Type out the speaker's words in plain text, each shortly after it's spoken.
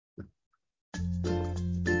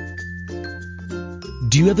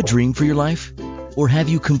Do you have a dream for your life? Or have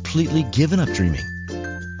you completely given up dreaming?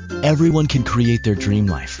 Everyone can create their dream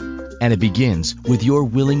life, and it begins with your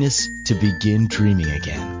willingness to begin dreaming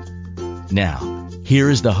again. Now, here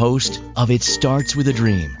is the host of It Starts With a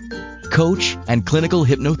Dream, coach and clinical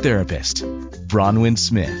hypnotherapist, Bronwyn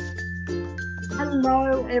Smith.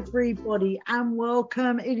 Hello, everybody, and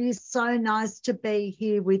welcome. It is so nice to be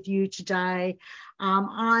here with you today.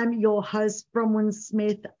 I'm your host, Bronwyn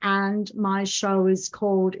Smith, and my show is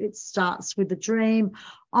called It Starts With a Dream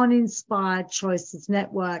on Inspired Choices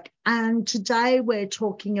Network. And today we're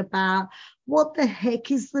talking about what the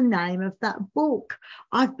heck is the name of that book.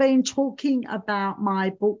 I've been talking about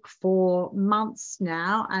my book for months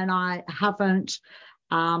now, and I haven't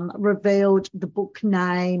revealed the book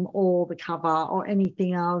name or the cover or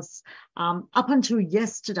anything else. Up until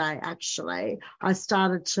yesterday, actually, I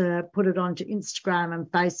started to put it onto Instagram and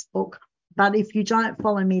Facebook. But if you don't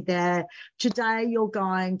follow me there, today you're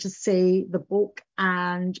going to see the book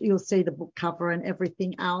and you'll see the book cover and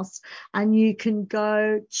everything else. And you can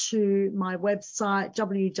go to my website,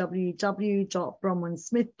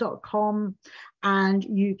 www.bronwynsmith.com, and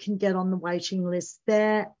you can get on the waiting list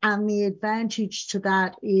there. And the advantage to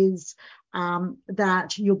that is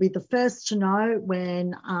that you'll be the first to know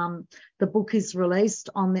when the book is released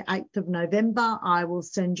on the 8th of November. I will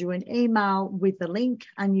send you an email with the link,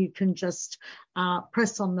 and you can just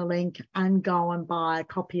press on the link and go and buy a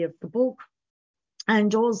copy of the book.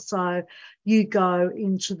 And also you go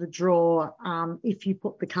into the draw if you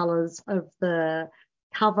put the colours of the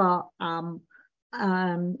cover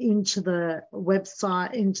into the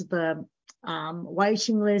website, into the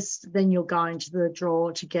waiting list, then you'll go into the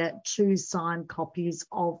draw to get 2 signed copies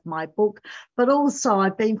of my book. But also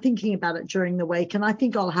I've been thinking about it during the week, and I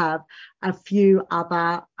think I'll have a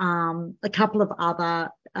couple of other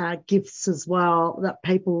gifts as well, that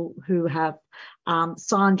people who have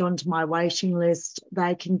signed onto my waiting list,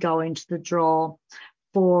 they can go into the draw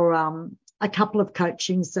for a couple of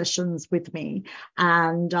coaching sessions with me,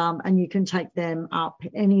 and you can take them up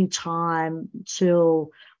any time till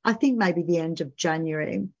I think maybe the end of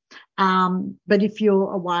January. But if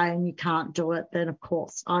you're away and you can't do it, then of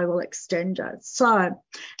course I will extend it. So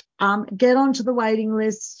get onto the waiting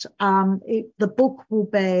list. The book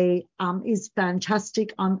is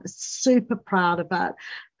fantastic. I'm super proud of it.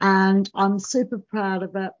 And I'm super proud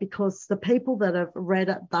of it because the people that have read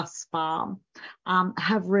it thus far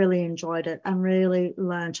have really enjoyed it and really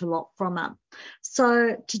learned a lot from it.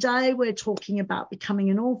 So today we're talking about becoming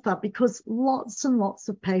an author, because lots and lots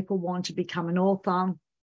of people want to become an author,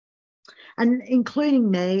 and including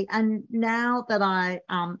me. And now that I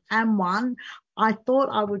am one, I thought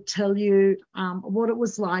I would tell you what it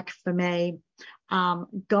was like for me,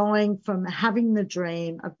 going from having the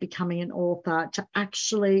dream of becoming an author to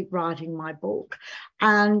actually writing my book.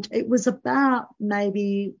 And it was about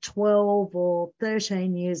maybe 12 or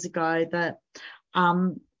 13 years ago that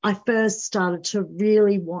I first started to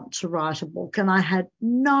really want to write a book, and I had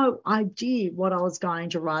no idea what I was going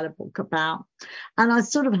to write a book about. And I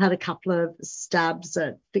sort of had a couple of stabs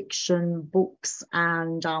at fiction books,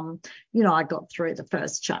 and, I got through the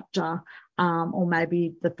first chapter or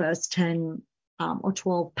maybe the first 10 or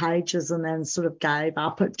 12 pages and then sort of gave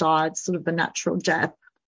up. It died sort of a natural death.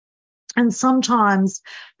 And sometimes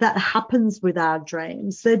that happens with our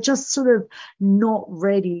dreams. They're just sort of not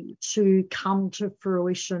ready to come to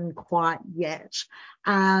fruition quite yet.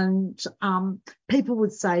 And people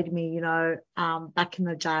would say to me, back in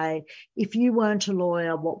the day, if you weren't a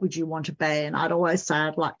lawyer, what would you want to be? And I'd always say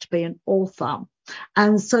I'd like to be an author.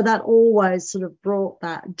 And so that always sort of brought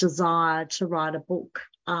that desire to write a book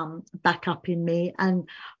back up in me. And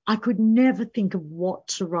I could never think of what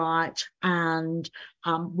to write and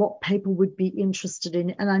what people would be interested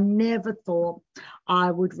in. And I never thought I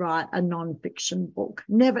would write a non-fiction book.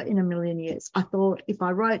 Never in a million years. I thought if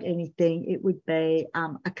I wrote anything, it would be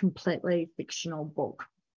a completely fictional book.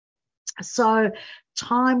 So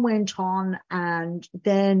time went on, and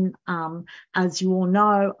then, as you all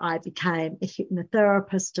know, I became a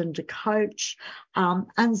hypnotherapist and a coach,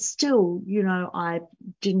 and still, I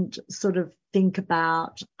didn't sort of think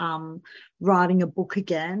about writing a book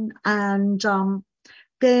again. And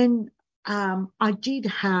then I did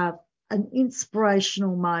have an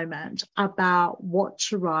inspirational moment about what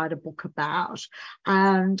to write a book about.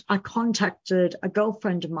 And I contacted a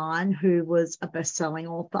girlfriend of mine who was a best-selling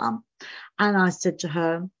author. And I said to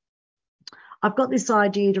her, I've got this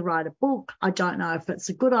idea to write a book. I don't know if it's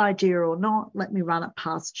a good idea or not. Let me run it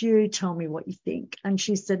past you. Tell me what you think. And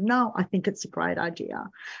she said, no, I think it's a great idea.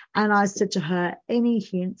 And I said to her, any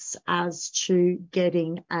hints as to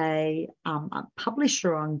getting a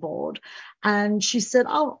publisher on board? And she said,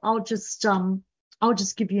 oh, I'll just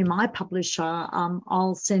give you my publisher.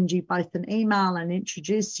 I'll send you both an email and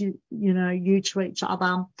introduce you to each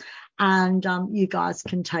other, and you guys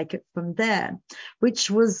can take it from there, which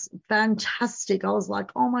was fantastic. I was like,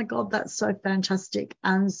 oh my God, that's so fantastic.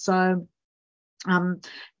 And so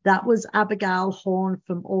that was Abigail Horn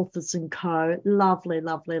from Authors & Co. Lovely,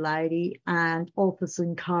 lovely lady. And Authors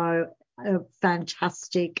 & Co., a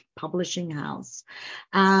fantastic publishing house.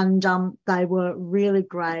 And they were really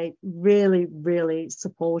great, really, really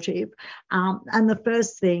supportive. And the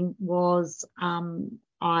first thing was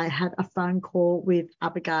I had a phone call with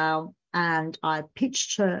Abigail and I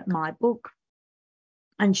pitched her my book.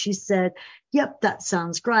 And she said, yep, that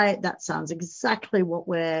sounds great. That sounds exactly what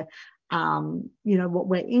we're what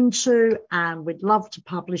we're into, and we'd love to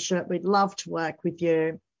publish it. We'd love to work with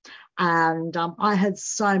you. And I had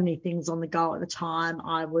so many things on the go at the time.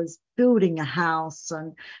 I was building a house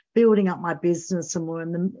and building up my business, and we're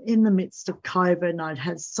in the midst of COVID, and I'd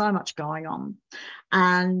had so much going on.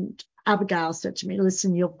 And Abigail said to me,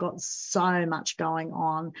 listen, you've got so much going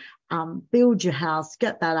on. Build your house,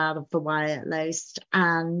 get that out of the way at least,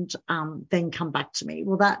 and then come back to me.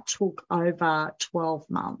 Well, that took over 12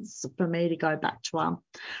 months for me to go back to her.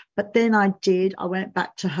 But then I did. I went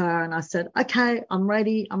back to her and I said, okay, I'm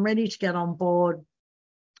ready. I'm ready to get on board.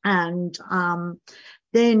 And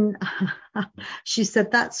then she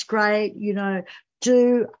said, that's great.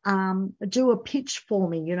 Do a pitch for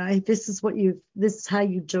me. This is how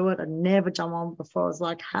you do it. I've never done one before. I was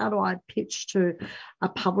like, how do I pitch to a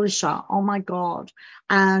publisher? Oh my God.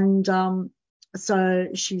 And so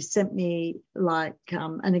she sent me like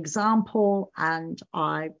an example, and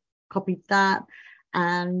I copied that,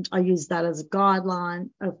 and I used that as a guideline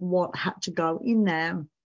of what had to go in there.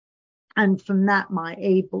 And from that, my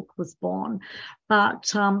ebook was born.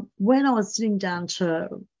 But when I was sitting down to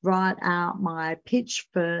write out my pitch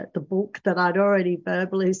for the book that I'd already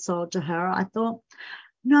verbally sold to her, I thought,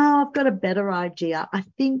 no, I've got a better idea. I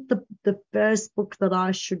think the first book that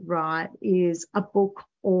I should write is a book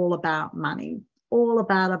all about money, all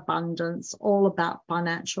about abundance, all about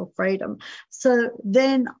financial freedom. So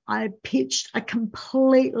then I pitched a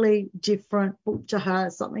completely different book to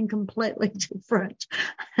her, something completely different,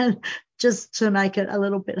 and just to make it a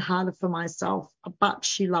little bit harder for myself, but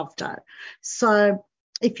she loved it. So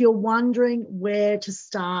if you're wondering where to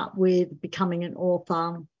start with becoming an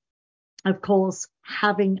author, of course,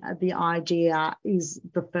 having the idea is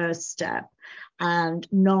the first step, and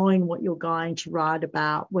knowing what you're going to write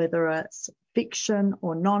about, whether it's fiction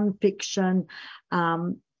or non-fiction.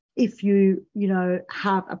 If you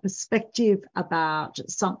have a perspective about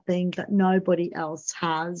something that nobody else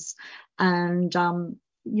has, and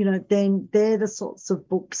then they're the sorts of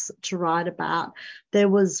books to write about. There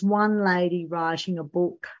was one lady writing a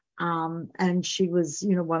book, and she was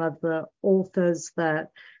one of the authors that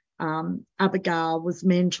Abigail was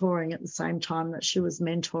mentoring at the same time that she was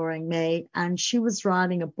mentoring me, and she was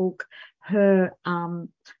writing a book. Her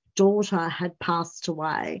daughter had passed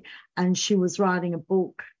away, and she was writing a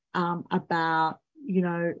book about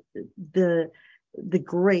the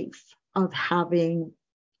grief of having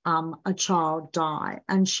a child die,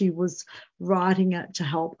 and she was writing it to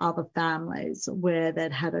help other families where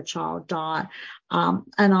they'd had a child die. And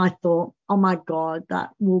I thought, oh my God, that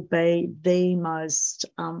will be the most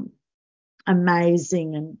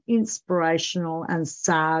amazing and inspirational and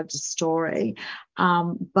sad story.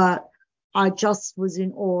 But I just was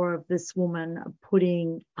in awe of this woman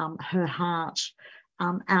putting her heart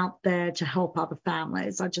out there to help other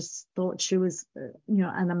families. I just thought she was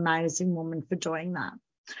an amazing woman for doing that.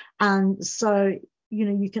 And so,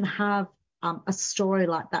 you can have a story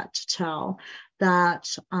like that to tell that,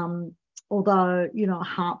 although,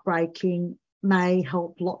 heartbreaking, may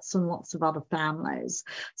help lots and lots of other families.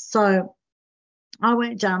 So I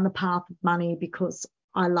went down the path of money because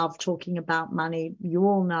I love talking about money. You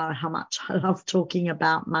all know how much I love talking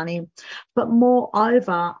about money. But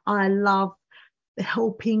moreover, I love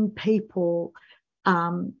helping people,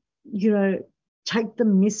 take the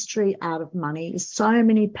mystery out of money. So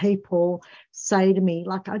many people say to me,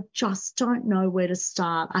 like, I just don't know where to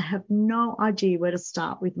start. I have no idea where to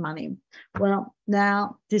start with money. Well,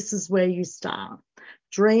 now this is where you start.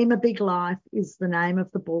 Dream a Big Life is the name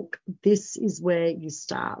of the book. This is where you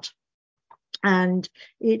start. and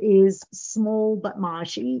it is small but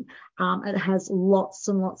mighty. It has lots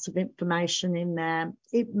and lots of information in there.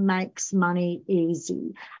 It makes money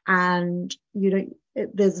easy, and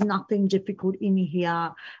there's nothing difficult in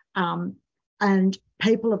here. And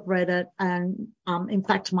people have read it, and in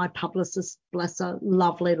fact, my publicist, bless her,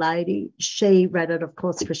 lovely lady, she read it, of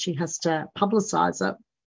course, because she has to publicize it.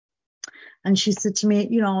 And she said to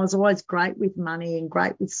me, I was always great with money and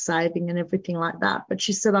great with saving and everything like that. But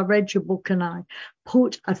she said, I read your book and I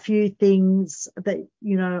put a few things that,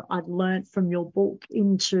 I'd learned from your book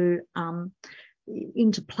into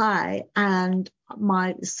play, and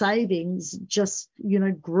my savings just,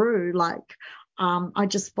 grew. Like, I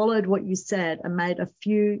just followed what you said and made a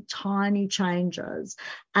few tiny changes,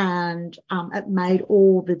 and it made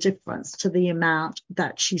all the difference to the amount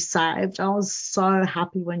that she saved. I was so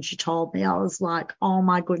happy when she told me. I was like, oh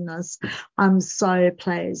my goodness, I'm so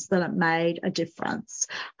pleased that it made a difference.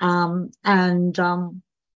 So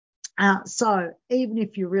even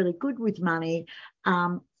if you're really good with money,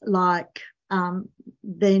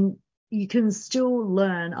 then you can still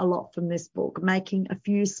learn a lot from this book. Making a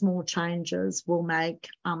few small changes will make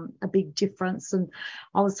a big difference. And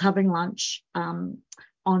I was having lunch on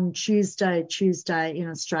Tuesday. Tuesday in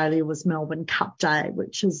Australia was Melbourne Cup Day,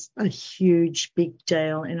 which is a huge, big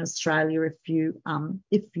deal in Australia. If you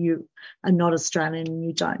are not Australian and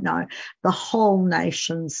you don't know, the whole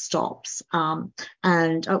nation stops.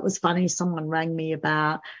 And it was funny. Someone rang me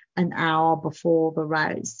about an hour before the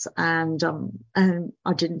race, and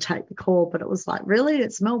I didn't take the call, but it was like, really,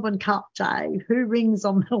 it's Melbourne Cup Day? Who rings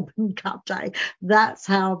on Melbourne Cup Day? That's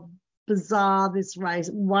how bizarre this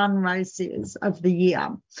one race is of the year.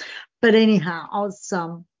 But anyhow, I was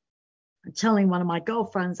telling one of my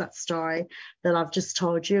girlfriends that story that I've just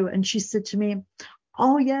told you, and she said to me,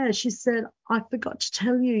 oh yeah, she said, I forgot to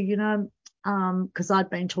tell you, because I'd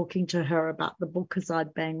been talking to her about the book as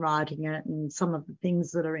I'd been writing it and some of the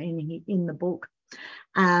things that are in the book.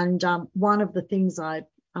 And one of the things I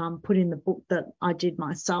put in the book that I did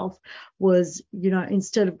myself was,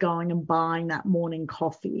 instead of going and buying that morning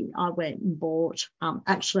coffee, I went and bought,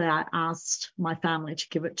 actually I asked my family to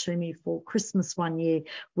give it to me for Christmas one year,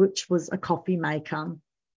 which was a coffee maker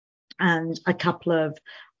and a couple of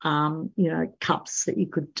cups that you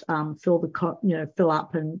could fill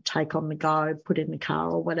up and take on the go, put in the car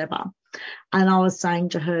or whatever. And I was saying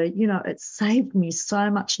to her, it saved me so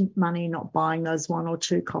much money not buying those one or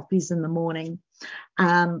two coffees in the morning.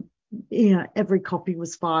 Every coffee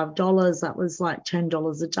was $5. That was like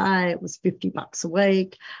 $10 a day. It was $50 a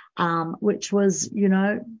week, which was,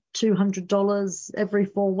 $200 every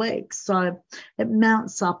 4 weeks. So it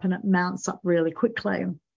mounts up, and it mounts up really quickly.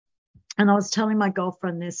 And I was telling my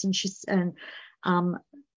girlfriend this, and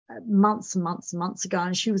months and months and months ago,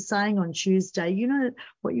 and she was saying on Tuesday,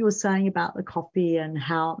 what you were saying about the coffee and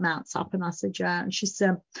how it mounts up. And I said, yeah. And she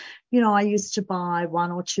said, I used to buy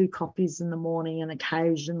 1 or 2 coffees in the morning, and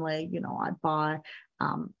occasionally, I'd buy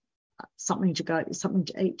something to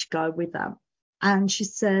eat to go with them. And she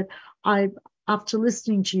said, after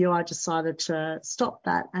listening to you, I decided to stop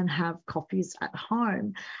that and have coffees at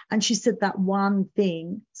home. And she said that one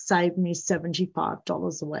thing saved me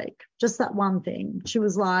 $75 a week. Just that one thing. She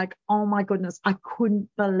was like, oh my goodness, I couldn't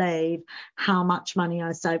believe how much money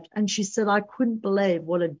I saved. And she said, I couldn't believe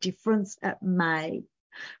what a difference it made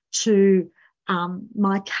to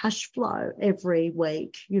my cash flow every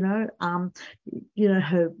week.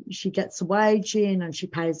 She gets a wage in and she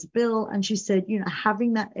pays a bill, and she said,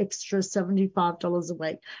 having that extra $75 a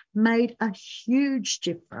week made a huge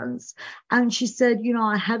difference. And she said,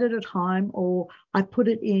 I had it at home, or I put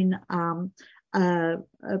it in a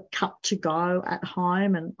cup to go at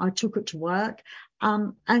home, and I took it to work.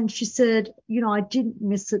 And she said, I didn't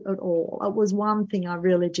miss it at all. It was one thing I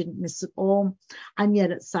really didn't miss at all, and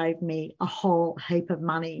yet it saved me a whole heap of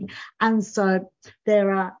money. And so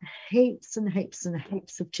there are heaps and heaps and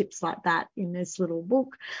heaps of tips like that in this little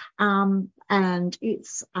book, and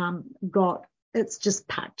it's just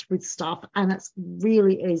packed with stuff, and it's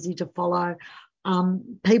really easy to follow.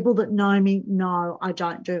 People that know me know I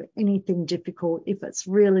don't do anything difficult. If it's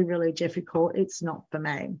really, really difficult, it's not for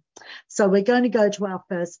me. So we're going to go to our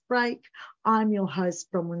first break. I'm your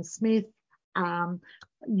host, Bronwyn Smith.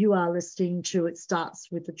 You are listening to It Starts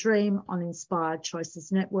With a Dream on Inspired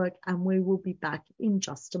Choices Network, and we will be back in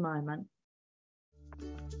just a moment.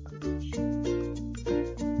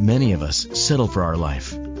 Many of us settle for our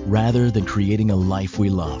life rather than creating a life we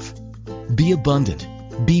love. Be abundant,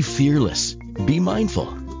 be fearless, be mindful,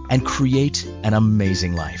 and create an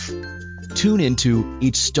amazing life. Tune into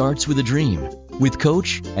It Starts With a Dream with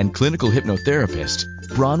coach and clinical hypnotherapist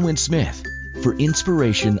Bronwyn Smith. for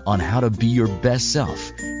inspiration on how to be your best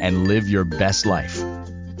self and live your best life.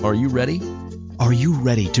 Are you ready? Are you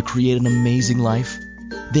ready to create an amazing life?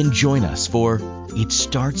 Then join us for It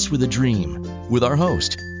Starts With a Dream with our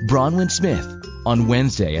host, Bronwyn Smith, on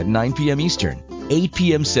Wednesday at 9 p.m. Eastern, 8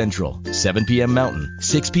 p.m. Central, 7 p.m. Mountain,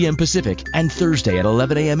 6 p.m. Pacific, and Thursday at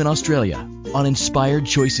 11 a.m. in Australia on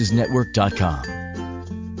InspiredChoicesNetwork.com.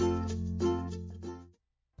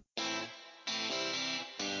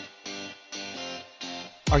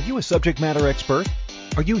 Are you a subject matter expert?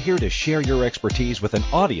 Are you here to share your expertise with an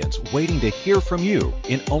audience waiting to hear from you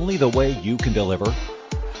in only the way you can deliver?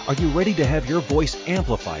 Are you ready to have your voice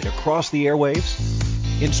amplified across the airwaves?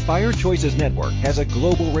 Inspired Choices Network has a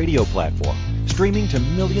global radio platform streaming to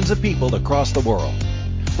millions of people across the world.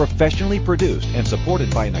 Professionally produced and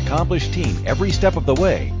supported by an accomplished team every step of the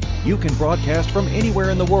way, you can broadcast from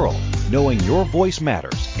anywhere in the world, knowing your voice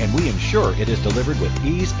matters, and we ensure it is delivered with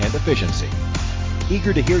ease and efficiency.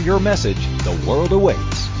 Eager to hear your message, the world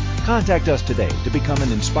awaits. Contact us today to become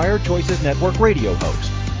an Inspired Choices Network radio host.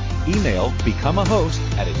 Email become a host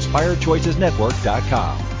at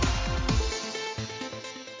inspiredchoicesnetwork.com.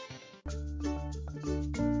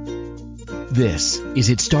 This is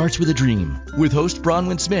It Starts With a Dream with host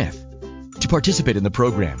Bronwyn Smith. To participate in the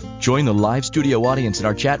program, join the live studio audience in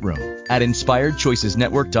our chat room at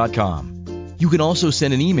inspiredchoicesnetwork.com. You can also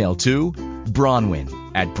send an email to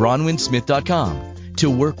bronwyn@bronwynsmith.com to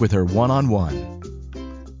work with her one-on-one.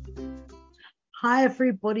 Hi,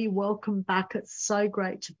 everybody. Welcome back. It's so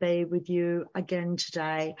great to be with you again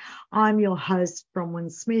today. I'm your host,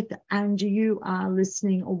 Bronwyn Smith, and you are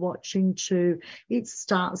listening or watching to It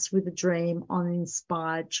Starts With a Dream on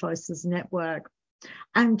Inspired Choices Network.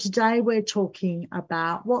 And today we're talking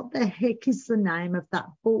about what the heck is the name of that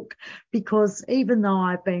book, because even though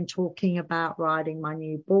I've been talking about writing my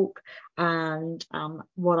new book and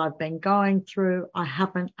what I've been going through, I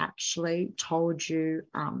haven't actually told you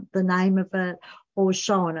the name of it or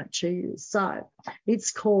shown it to you. So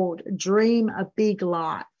it's called Dream a Big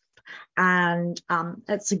Life. And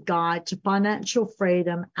it's a guide to financial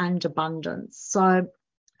freedom and abundance. So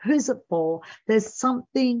who's it for? There's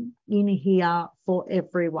something in here for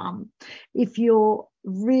everyone. If you're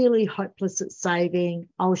really hopeless at saving,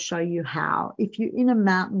 I'll show you how. If you're in a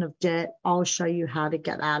mountain of debt, I'll show you how to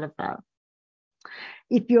get out of it.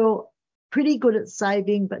 If you're pretty good at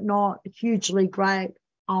saving but not hugely great,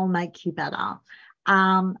 I'll make you better.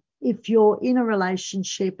 If you're in a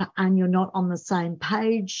relationship and you're not on the same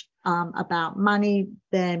page about money,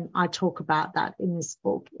 then I talk about that in this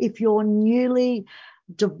book. If you're newly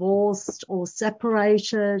divorced or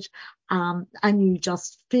separated and you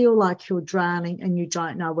just feel like you're drowning and you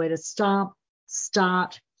don't know where to start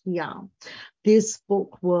here. This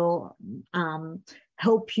book will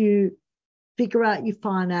help you figure out your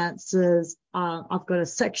finances. I've got a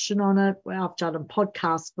section on it where I've done a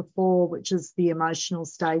podcast before, which is the emotional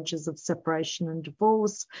stages of separation and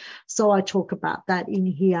divorce. So I talk about that in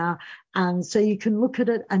here. And so you can look at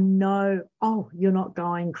it and know, oh, you're not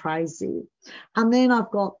going crazy. And then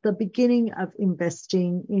I've got the beginning of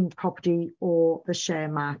investing in property or the share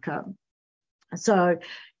market. So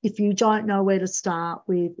if you don't know where to start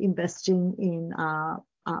with investing in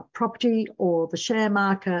property or the share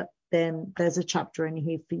market, then there's a chapter in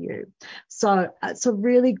here for you. So it's a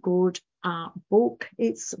really good book.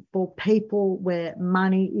 It's for people where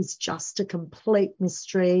money is just a complete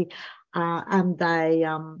mystery, and they're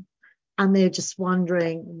just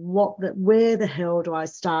wondering where the hell do I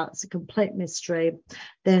start? It's a complete mystery.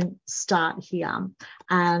 Then start here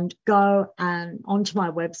and go and onto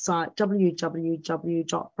my website,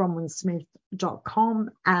 www.bronwynsmith.com,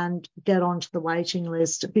 and get onto the waiting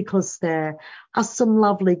list, because there are some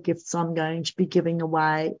lovely gifts I'm going to be giving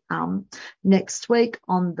away next week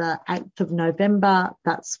on the 8th of November.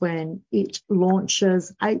 That's when it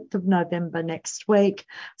launches, 8th of November next week.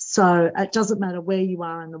 So it doesn't matter where you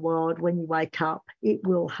are in the world, when you wake up, it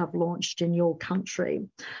will have launched in your country.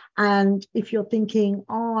 And if you're thinking,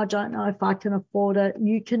 oh, I don't know if I can afford it,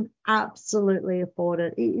 you can absolutely afford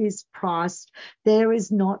it. It is priced. There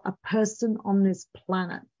is not a person on this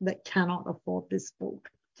planet that cannot afford this book.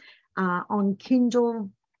 On Kindle,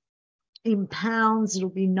 in pounds, it'll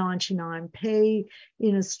be 99p.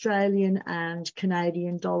 In Australian and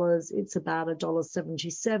Canadian dollars, it's about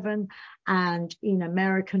 $1.77. And in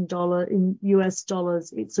American dollar, in US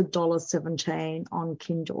dollars, it's $1.17 on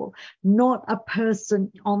Kindle. Not a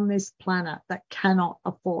person on this planet that cannot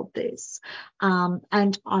afford this.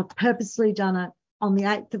 And I've purposely done it on the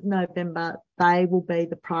 8th of November. They will be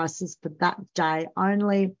the prices for that day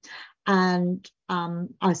only. And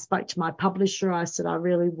I spoke to my publisher. I said, I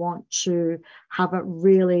really want to have it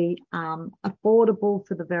really affordable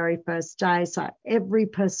for the very first day, so every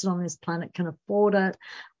person on this planet can afford it,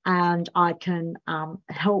 and I can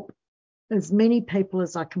help as many people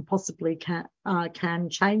as I can possibly can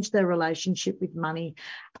change their relationship with money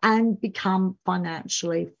and become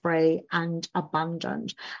financially free and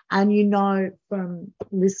abundant. And you know from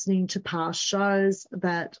listening to past shows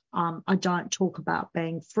that I don't talk about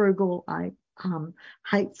being frugal. I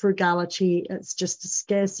hate frugality. It's just a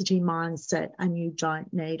scarcity mindset, and you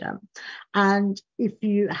don't need it. And if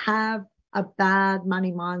you have a bad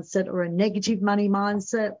money mindset or a negative money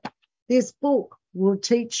mindset, this book will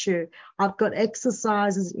teach you. I've got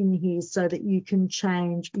exercises in here so that you can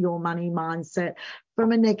change your money mindset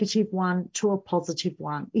from a negative one to a positive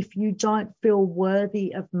one. If you don't feel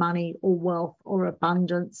worthy of money or wealth or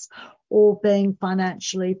abundance or being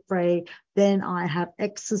financially free, then I have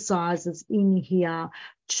exercises in here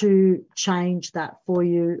to change that for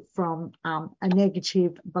you from a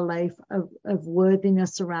negative belief of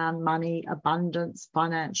worthiness around money, abundance,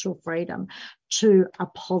 financial freedom, to a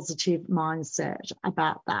positive mindset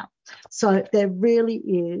about that. So there really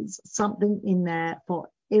is something in there for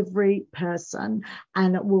every person,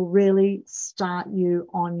 and it will really start you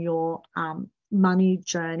on your money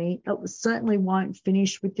journey. It certainly won't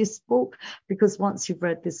finish with this book, because once you've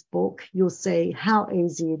read this book, you'll see how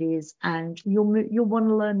easy it is, and you'll want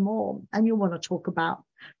to learn more, and you'll want to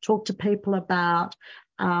talk to people about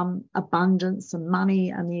abundance and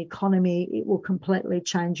money and the economy. It will completely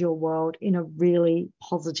change your world in a really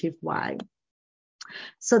positive way.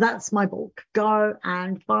 So that's my book. Go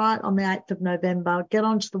and buy it on the 8th of November. Get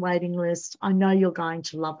onto the waiting list. I know you're going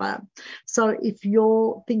to love it. So if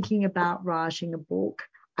you're thinking about writing a book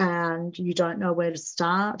and you don't know where to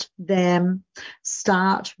start, then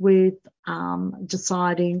start with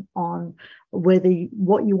deciding on what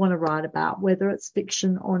you want to write about, whether it's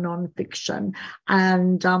fiction or non-fiction.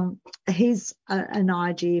 And here's an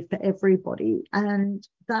idea for everybody, and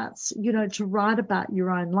that's, to write about your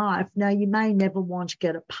own life. Now, you may never want to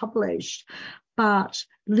get it published, but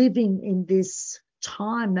living in this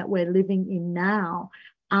time that we're living in now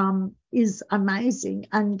is amazing.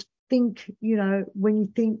 And think, when you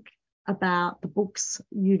think about the books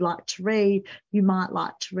you like to read, you might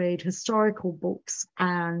like to read historical books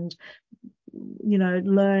and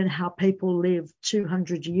learn how people lived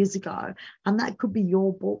 200 years ago, and that could be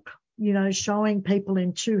your book, showing people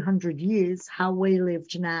in 200 years how we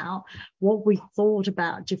lived now, what we thought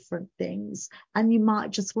about different things. And you might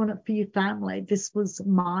just want it for your family. This was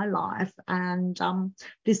my life, and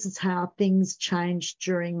this is how things changed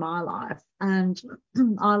during my life. And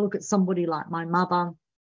I look at somebody like my mother,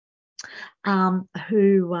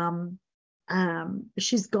 who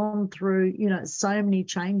she's gone through, so many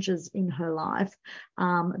changes in her life,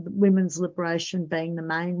 women's liberation being the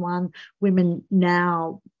main one, women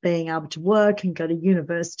now being able to work and go to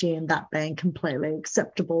university and that being completely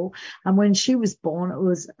acceptable. And when she was born, it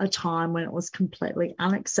was a time when it was completely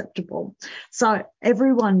unacceptable. So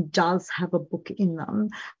everyone does have a book in them,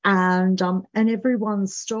 and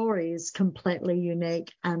everyone's story is completely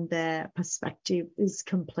unique, and their perspective is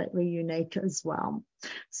completely unique as well.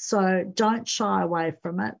 So don't shy away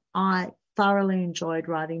from it. I thoroughly enjoyed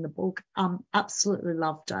writing the book, absolutely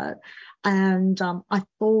loved it. And I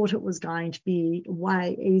thought it was going to be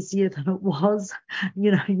way easier than it was.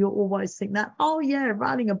 You always think that, oh yeah,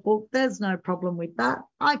 writing a book, there's no problem with that.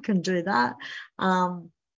 I can do that.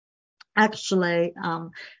 Actually,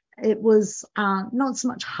 it was not so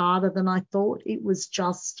much harder than I thought. It was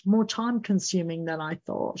just more time consuming than I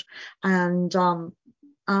thought. And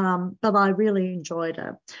but I really enjoyed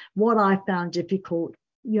it. What I found difficult,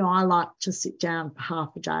 I like to sit down for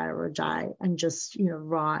half a day or a day and just,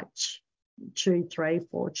 write 2, 3,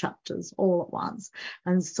 4 chapters all at once.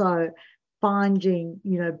 And so finding,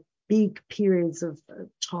 big periods of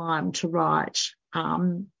time to write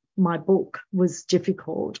my book was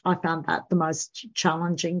difficult. I found that the most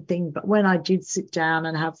challenging thing. But when I did sit down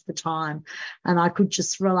and have the time and I could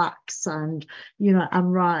just relax and,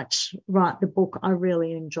 and write the book, I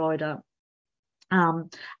really enjoyed it.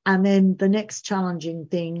 And then the next challenging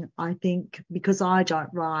thing, I think, because I don't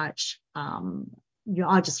write,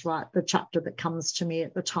 I just write the chapter that comes to me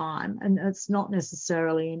at the time, and it's not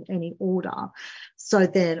necessarily in any order. So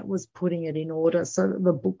then it was putting it in order so that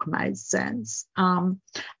the book made sense.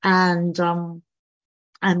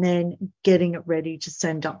 and then getting it ready to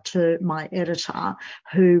send up to my editor,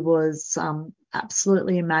 who was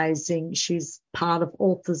absolutely amazing. She's part of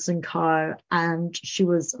Authors and Co, and she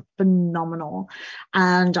was phenomenal.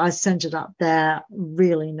 And I sent it up there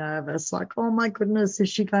really nervous, like, oh my goodness, is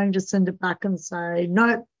she going to send it back and say,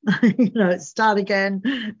 nope, start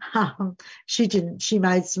again? She didn't. She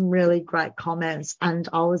made some really great comments, and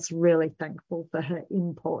I was really thankful for her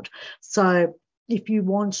input. So if you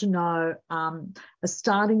want to know a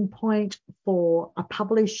starting point for a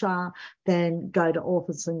publisher, then go to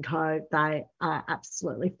Authors & Co. They are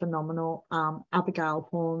absolutely phenomenal. Abigail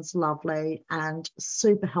Horn's lovely and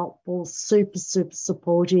super helpful, super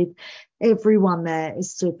supportive. Everyone there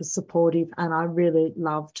is super supportive, and I really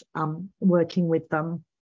loved working with them.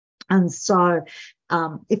 And so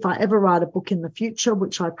if I ever write a book in the future,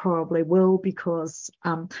 which I probably will, because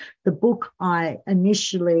the book I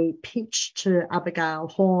initially pitched to Abigail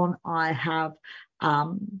Horn, I have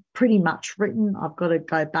pretty much written. I've got to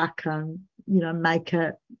go back and, make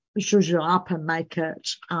it zhuzh up and make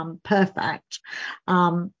it perfect.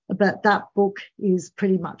 But that book is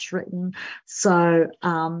pretty much written. So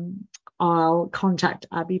I'll contact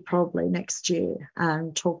Abby probably next year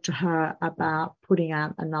and talk to her about putting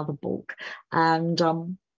out another book. And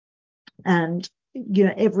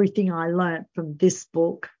everything I learned from this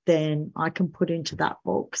book, then I can put into that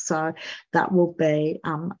book. So that will be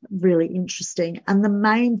really interesting. And the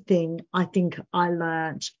main thing I think I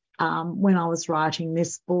learned when I was writing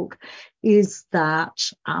this book is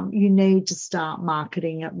that you need to start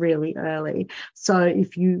marketing it really early. So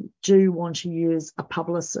if you do want to use a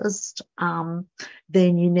publicist,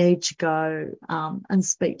 then you need to go and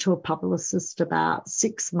speak to a publicist about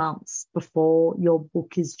 6 months before your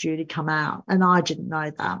book is due to come out. And I didn't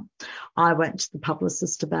know that. I went to the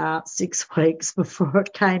publicist about 6 weeks before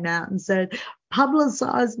it came out and said,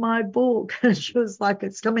 publicize my book. And she was like,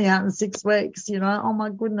 it's coming out in 6 weeks, oh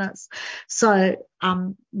my goodness. So,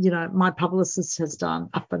 my publicist has done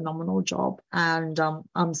a phenomenal job, and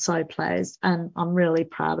I'm so pleased, and I'm really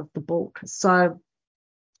proud of the book. So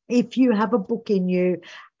if you have a book in you,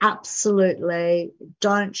 absolutely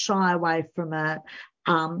don't shy away from it.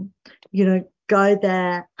 Go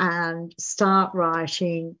there and start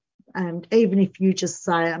writing. And even if you just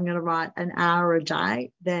say, I'm going to write an hour a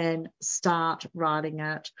day, then start writing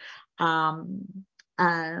it.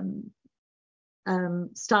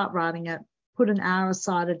 Start writing it. Put an hour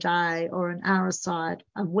aside a day or an hour aside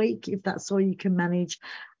a week, if that's all you can manage,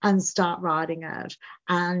 and start writing it.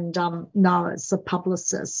 And no, it's a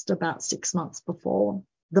publicist about 6 months before.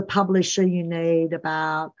 The publisher you need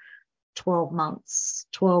about 12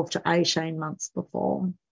 to 18 months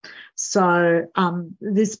before. So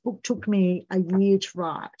this book took me a year to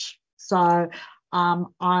write. So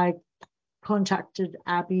I contacted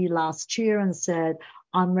Abby last year and said,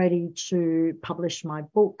 I'm ready to publish my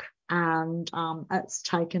book, and it's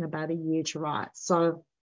taken about a year to write. So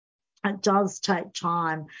it does take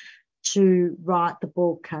time to write the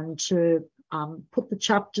book and to put the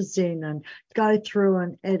chapters in and go through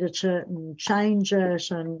and edit it and change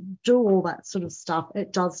it and do all that sort of stuff.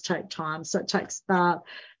 It does take time. So it takes about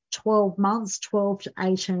 12 to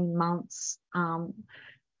 18 months.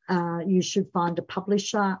 You should find a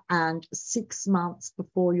publisher, and 6 months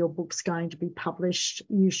before your book's going to be published,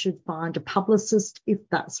 you should find a publicist if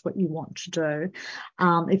that's what you want to do.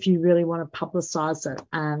 If you really want to publicize it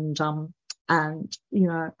and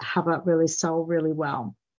have it really sell really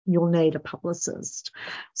well, you'll need a publicist.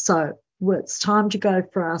 So it's time to go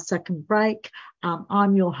for our second break.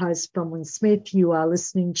 I'm your host, Bronwyn Smith. You are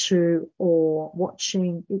listening to or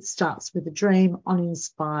watching It Starts With a Dream on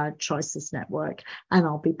Inspired Choices Network, and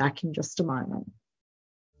I'll be back in just a moment.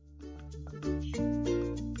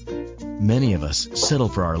 Many of us settle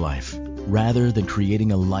for our life rather than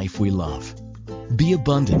creating a life we love. Be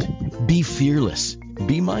abundant, be fearless,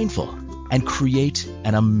 be mindful, and create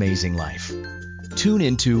an amazing life. Tune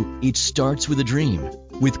into It Starts With a Dream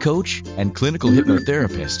with coach and clinical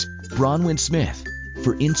hypnotherapist Bronwyn Smith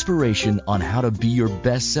for inspiration on how to be your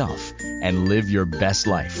best self and live your best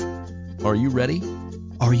life. Are you ready?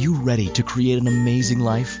 Are you ready to create an amazing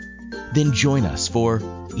life? Then join us for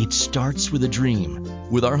It Starts With a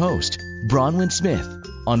Dream with our host, Bronwyn Smith,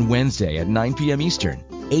 on Wednesday at 9 p.m. Eastern,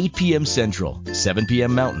 8 p.m. Central, 7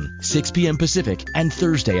 p.m. Mountain, 6 p.m. Pacific, and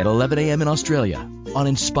Thursday at 11 a.m. in Australia on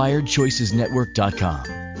InspiredChoicesNetwork.com.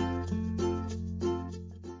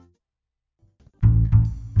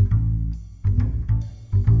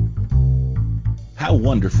 How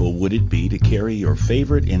wonderful would it be to carry your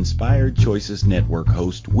favorite Inspired Choices Network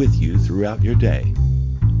host with you throughout your day?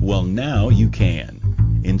 Well, now you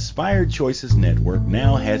can. Inspired Choices Network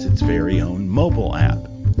now has its very own mobile app.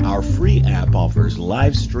 app offers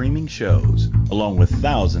live streaming shows, along with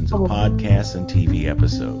thousands of podcasts and TV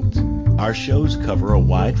episodes. Our shows cover a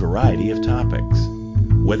wide variety of topics.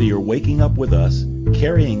 Whether you're waking up with us,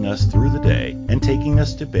 carrying us through the day, and taking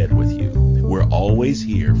us to bed with you, we're always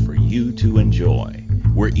here for you to enjoy.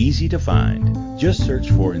 We're easy to find. Just search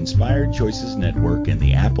for Inspired Choices Network in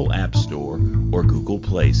the Apple App Store or Google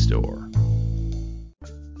Play Store.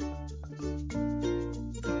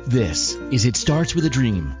 This is It Starts With a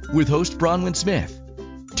Dream with host Bronwyn Smith.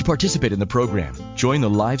 To participate in the program, join the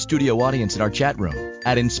live studio audience in our chat room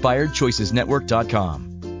at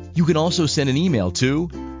inspiredchoicesnetwork.com. You can also send an email to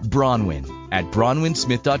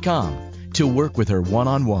bronwyn@bronwynsmith.com to work with her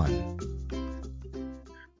one-on-one.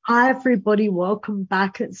 Hi, everybody. Welcome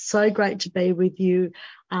back. It's so great to be with you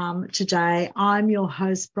today. I'm your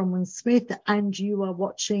host, Bronwyn Smith, and you are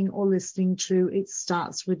watching or listening to It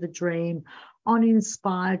Starts With a Dream on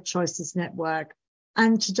Inspired Choices Network.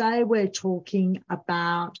 And today we're talking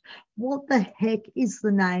about what the heck is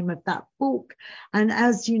the name of that book. And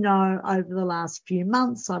as you know, over the last few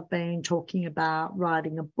months, I've been talking about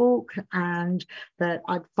writing a book, and that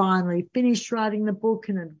I'd finally finished writing the book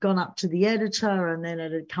and had gone up to the editor, and then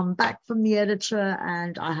it had come back from the editor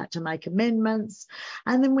and I had to make amendments.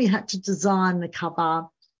 And then we had to design the cover.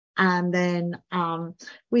 And then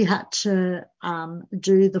we had to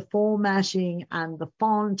do the formatting and the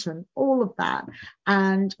font and all of that.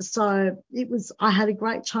 And so I had a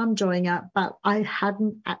great time doing it, but I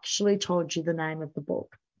hadn't actually told you the name of the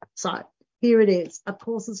book. So here it is. Of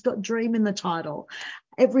course, it's got dream in the title.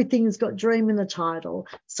 Everything's got dream in the title.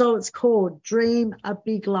 So it's called Dream a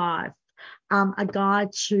Big Life. A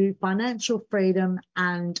guide to financial freedom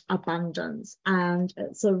and abundance. And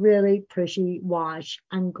it's a really pretty white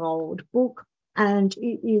and gold book. And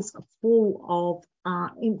it is full of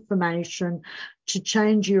information to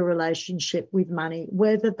change your relationship with money,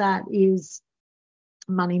 whether that is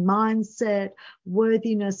money mindset,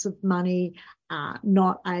 worthiness of money,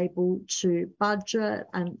 not able to budget,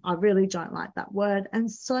 and I really don't like that word. And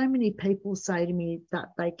so many people say to me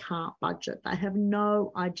that they can't budget. They have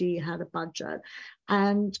no idea how to budget,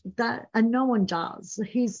 and no one does.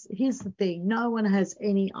 Here's the thing: no one has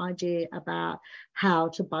any idea about how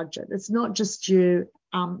to budget. It's not just you.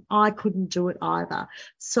 I couldn't do it either.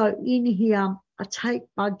 So in here, I take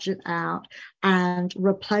budget out and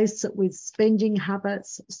replace it with spending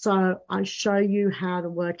habits. So I show you how to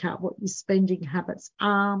work out what your spending habits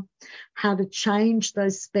are, how to change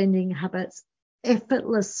those spending habits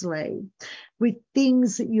effortlessly with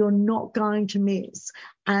things that you're not going to miss.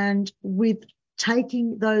 And with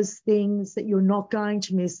taking those things that you're not going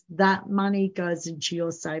to miss, that money goes into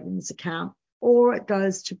your savings account, or it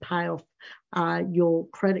goes to pay off your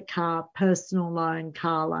credit card, personal loan,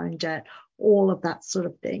 car loan debt, all of that sort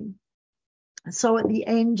of thing. So at the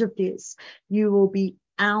end of this, you will be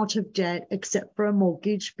out of debt except for a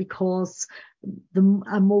mortgage, because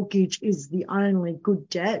a mortgage is the only good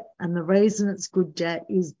debt. And the reason it's good debt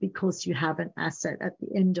is because you have an asset at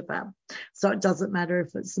the end of it. So it doesn't matter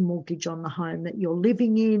if it's a mortgage on the home that you're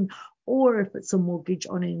living in, or if it's a mortgage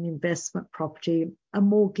on an investment property. A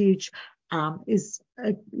mortgage is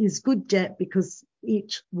good debt because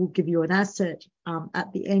it will give you an asset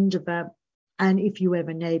at the end of it, and if you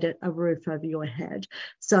ever need it, a roof over your head.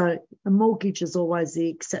 So a mortgage is always the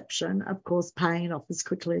exception. Of course, paying it off as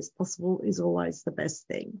quickly as possible is always the best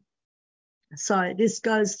thing. So this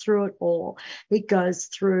goes through it all. It goes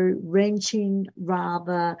through renting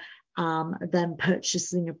rather than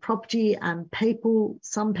purchasing a property. And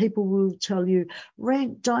some people will tell you,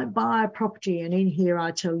 rent, don't buy a property. And in here,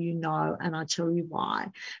 I tell you no, and I tell you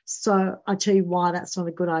why. So I tell you why that's not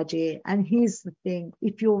a good idea. And here's the thing: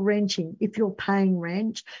 if you're renting, if you're paying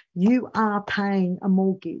rent, you are paying a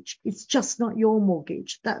mortgage. It's just not your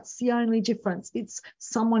mortgage. That's the only difference. It's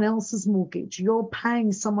someone else's mortgage. You're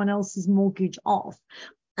paying someone else's mortgage off.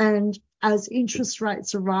 And as interest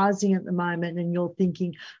rates are rising at the moment, and you're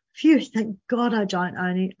thinking, phew, thank God I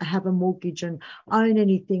don't have a mortgage and own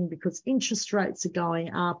anything, because interest rates are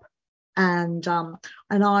going up, and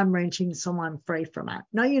I'm renting, so I'm free from it.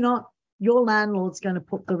 No, you're not. Your landlord's going to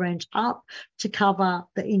put the rent up to cover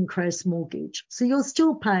the increased mortgage. So you're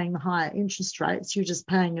still paying the higher interest rates. You're just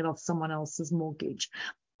paying it off someone else's mortgage.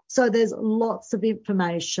 So there's lots of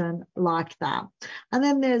information like that. And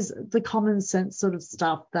then there's the common sense sort of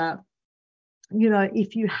stuff that, you know,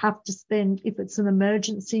 if you have to spend, if it's an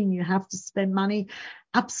emergency and you have to spend money,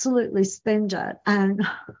 absolutely spend it. And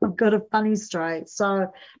I've got a funny story.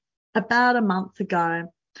 So about a month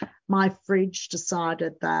ago, my fridge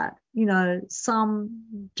decided that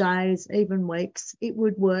some days, even weeks, it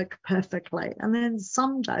would work perfectly. And then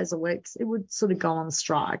some days or weeks, it would sort of go on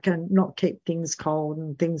strike and not keep things cold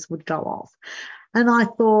and things would go off. And I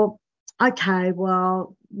thought, okay,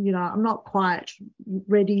 well, I'm not quite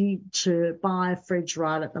ready to buy a fridge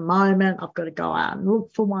right at the moment. I've got to go out and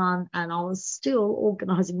look for one. And I was still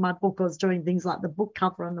organising my book. I was doing things like the book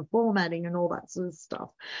cover and the formatting and all that sort of stuff.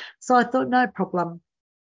 So I thought, no problem.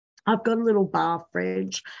 I've got a little bar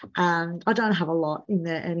fridge and I don't have a lot in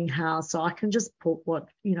there anyhow, so I can just put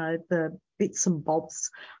the bits and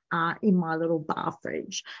bobs in my little bar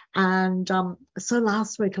fridge. And so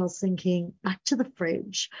last week I was thinking, back to the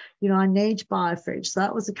fridge, I need to buy a fridge. So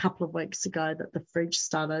that was a couple of weeks ago that the fridge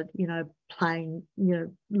started, playing,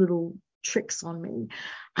 little tricks on me.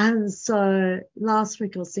 And so last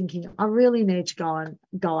week I was thinking, I really need to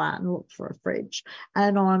go out and look for a fridge.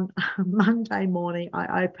 And on Monday morning,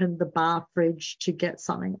 I opened the bar fridge to get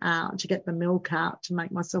something out, to get the milk out, to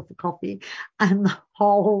make myself a coffee. And the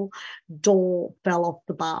whole door fell off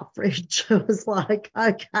the bar fridge. It was like,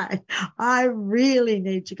 okay, I really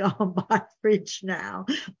need to go and buy a fridge now.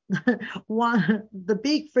 The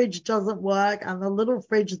big fridge doesn't work, and the little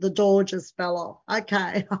fridge, the door just fell off.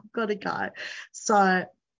 Okay, I've got to go. So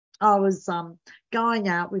I was going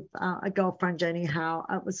out with a girlfriend anyhow.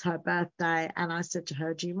 It was her birthday, and I said to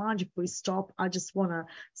her, do you mind if we stop? I just want to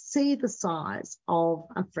see the size of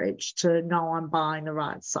a fridge to know I'm buying the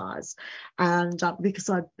right size. And because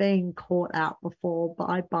I'd been caught out before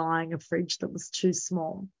by buying a fridge that was too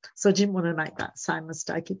small. So I didn't want to make that same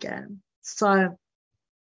mistake again. So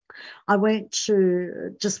I went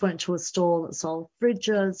to a store that sold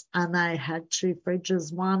fridges, and they had two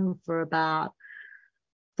fridges, one for about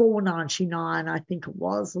 $4.99, I think it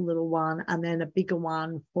was, a little one, and then a bigger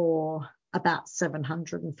one for about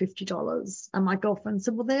 $750. And my girlfriend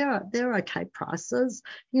said, well, they're okay prices,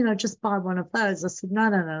 just buy one of those. I said, no.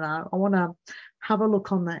 I want to have a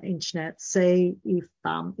look on the internet, see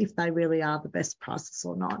if they really are the best prices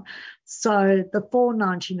or not. So the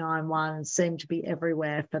 $4.99 one seemed to be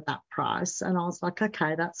everywhere for that price, and I was like,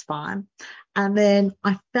 okay, that's fine. And then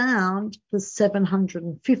I found the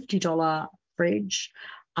 $750 fridge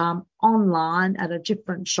online at a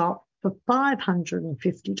different shop for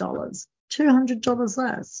 $550, $200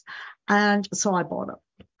 less. And so I bought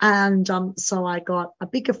it. And so I got a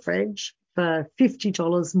bigger fridge for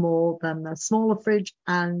 $50 more than the smaller fridge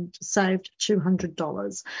and saved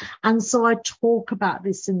 $200. And so I talk about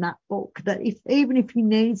this in that book, that even if you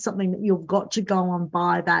need something that you've got to go and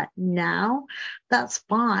buy that now, that's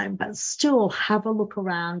fine, but still have a look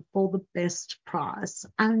around for the best price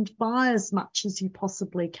and buy as much as you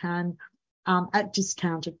possibly can at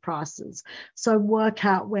discounted prices. So work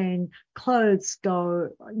out when clothes go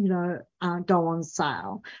on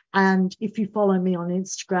sale. And if you follow me on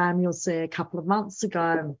Instagram, you'll see a couple of months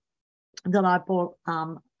ago that I bought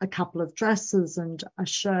a couple of dresses and a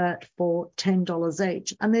shirt for $10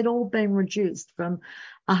 each, and they'd all been reduced from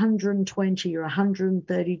 $120 or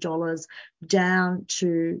 $130 down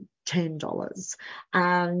to $10.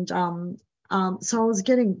 And so I was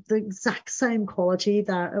getting the exact same quality.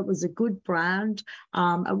 That it was a good brand.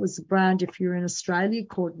 It was a brand, if you're in Australia,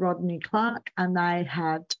 called Rodney Clark, and they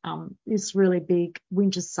had this really big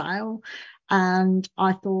winter sale. And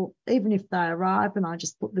I thought, even if they arrive and I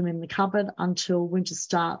just put them in the cupboard until winter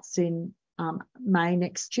starts in May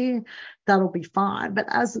next year, that'll be fine. But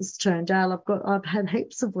as it's turned out, I've had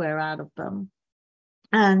heaps of wear out of them.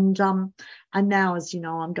 And now, as you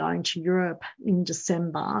know, I'm going to Europe in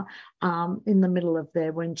December, in the middle of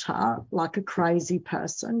their winter, like a crazy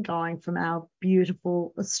person, going from our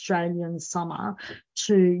beautiful Australian summer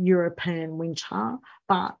to European winter.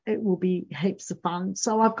 But it will be heaps of fun.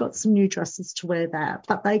 So I've got some new dresses to wear there,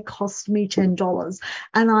 but they cost me $10.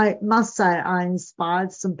 And I must say I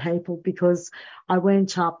inspired some people, because I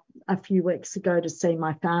went up a few weeks ago to see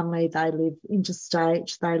my family. They live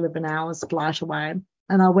interstate. They live an hour's flight away.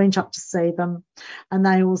 And I went up to see them, and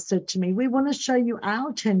they all said to me, we want to show you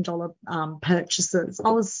our $10 purchases. I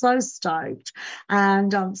was so stoked.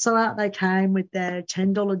 And so out they came with their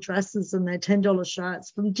 $10 dresses and their $10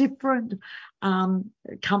 shirts from different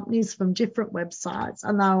companies, from different websites,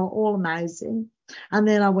 and they were all amazing. And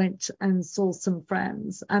then I went and saw some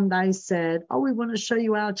friends, and they said, oh, we want to show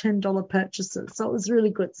you our $10 purchases. So it was really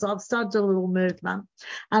good. So I've started a little movement,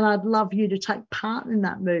 and I'd love you to take part in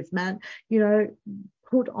that movement.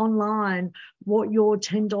 Put online what your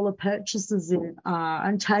 $10 purchases are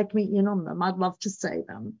and tag me in on them. I'd love to see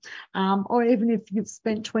them. Or even if you've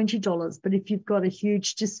spent $20, but if you've got a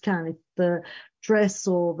huge discount, if the dress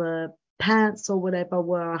or the pants or whatever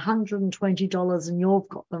were $120 and you've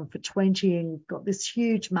got them for $20 and you've got this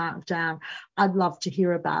huge markdown, I'd love to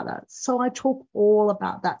hear about it. So I talk all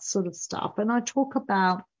about that sort of stuff. And I talk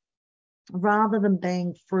about, rather than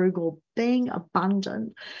being frugal, being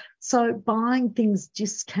abundant. So buying things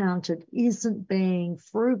discounted isn't being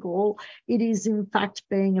frugal. It is, in fact,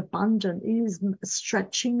 being abundant. It is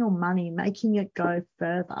stretching your money, making it go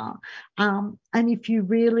further. And if you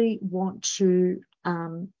really want to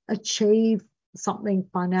achieve something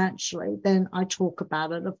financially, then I talk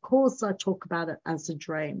about it. Of course, I talk about it as a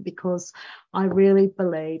dream because I really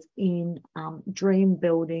believe in dream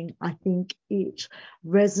building. I think it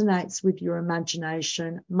resonates with your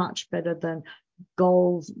imagination much better than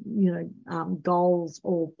goals, goals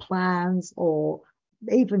or plans or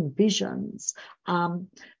even visions.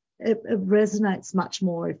 It resonates much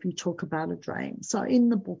more if you talk about a dream. So in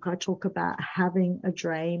the book, I talk about having a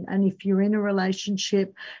dream. And if you're in a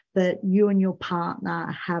relationship, that you and your partner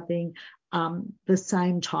are having the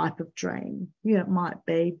same type of dream. It might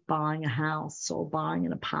be buying a house or buying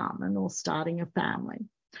an apartment or starting a family,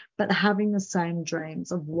 but having the same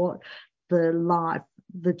dreams of what the life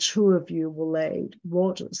the two of you will lead,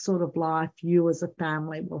 what sort of life you as a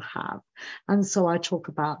family will have. And so I talk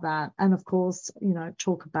about that. And of course,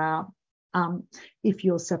 talk about if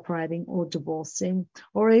you're separating or divorcing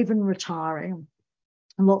or even retiring.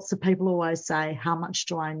 Lots of people always say, how much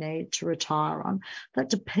do I need to retire on? That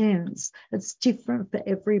depends. It's different for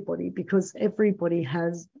everybody because everybody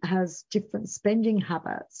has different spending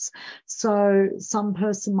habits. So some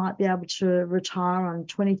person might be able to retire on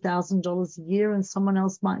 $20,000 a year and someone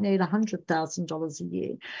else might need $100,000 a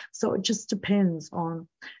year. So it just depends on,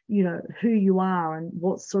 who you are and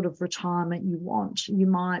what sort of retirement you want. You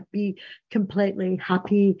might be completely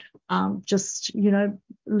happy just,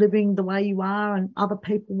 living the way you are, and other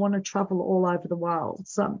people want to travel all over the world.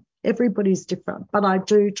 So everybody's different, but I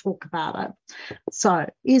do talk about it. So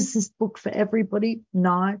is this book for everybody?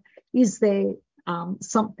 No. Is there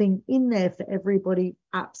something in there for everybody?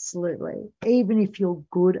 Absolutely. Even if you're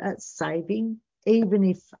good at saving, even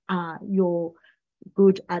if you're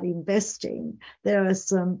good at investing, there are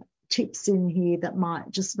some tips in here that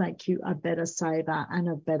might just make you a better saver and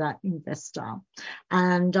a better investor.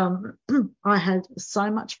 And I had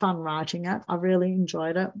so much fun writing it. I really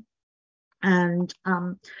enjoyed it. And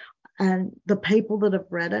the people that have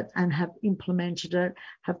read it and have implemented it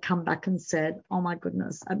have come back and said, oh my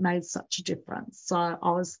goodness, it made such a difference. So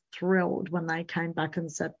I was thrilled when they came back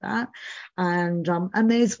and said that. And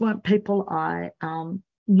these weren't people I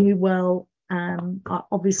knew well.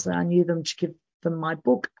 Obviously I knew them to give them my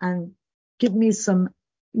book and give me some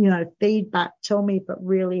feedback, tell me if it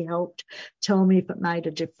really helped, tell me if it made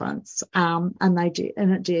a difference. And they did,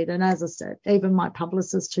 and it did. And as I said, even my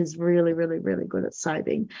publicist, who's really, really, really good at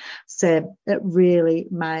saving, said it really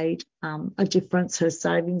made a difference. Her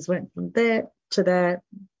savings went from there to there.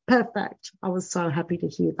 Perfect. I was so happy to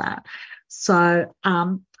hear that. So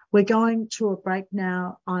we're going to a break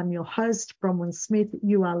now. I'm your host, Bronwyn Smith.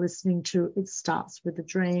 You are listening to It Starts With a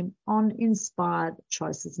Dream on Inspired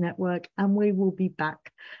Choices Network, and we will be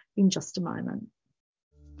back in just a moment.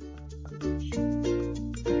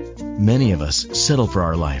 Many of us settle for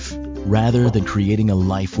our life rather than creating a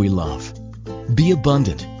life we love. Be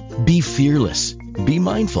abundant, be fearless, be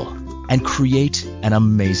mindful, and create an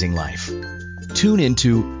amazing life. Tune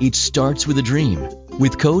into It Starts With a Dream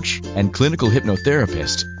with coach and clinical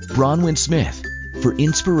hypnotherapist Bronwyn Smith for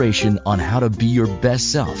inspiration on how to be your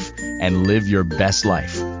best self and live your best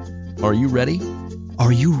life. Are you ready?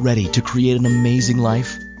 Are you ready to create an amazing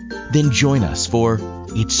life? Then join us for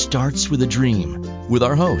It Starts With a Dream with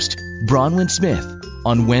our host, Bronwyn Smith,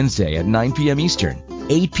 on Wednesday at 9 p.m. Eastern,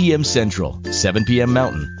 8 p.m. Central, 7 p.m.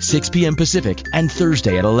 Mountain, 6 p.m. Pacific, and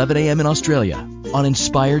Thursday at 11 a.m. in Australia on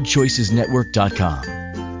InspiredChoicesNetwork.com.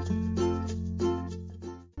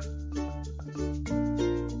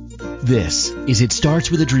 This is It Starts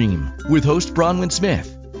With a Dream with host Bronwyn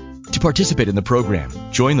Smith. To participate in the program,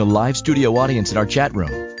 join the live studio audience in our chat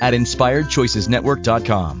room at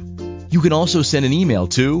InspiredChoicesNetwork.com. You can also send an email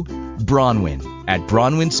to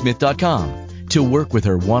Bronwyn@BronwynSmith.com to work with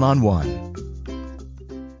her one-on-one.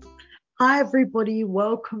 Hi, everybody.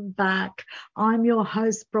 Welcome back. I'm your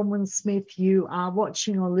host, Bronwyn Smith. You are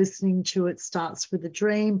watching or listening to It Starts With a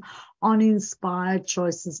Dream on Inspired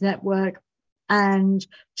Choices Network. And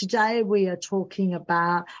today we are talking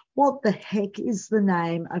about what the heck is the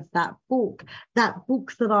name of that book that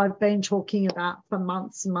I've been talking about for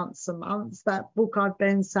months and months and months, that book I've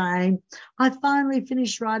been saying, I finally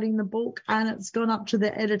finished writing the book and it's gone up to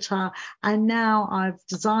the editor and now I've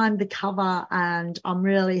designed the cover and I'm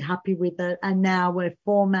really happy with it and now we've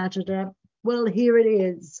formatted it. Well, here it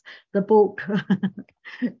is, the book,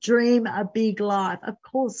 Dream a Big Life. Of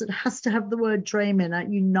course, it has to have the word dream in it.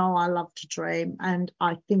 You know I love to dream, and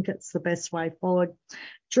I think it's the best way forward.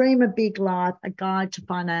 Dream a Big Life, a guide to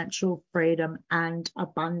financial freedom and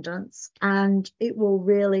abundance. And it will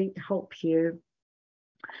really help you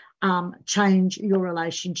change your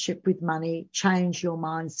relationship with money, change your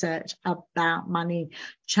mindset about money,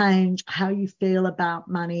 change how you feel about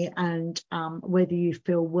money and whether you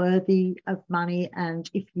feel worthy of money. And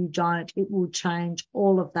if you don't, it will change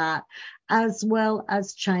all of that, as well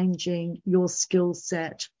as changing your skill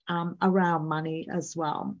set around money as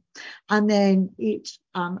well. And then it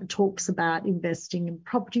talks about investing in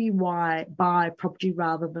property, why buy property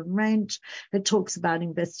rather than rent. It talks about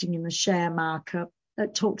investing in the share market.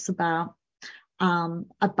 It talks about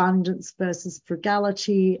abundance versus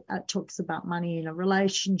frugality. It talks about money in a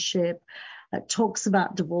relationship. It talks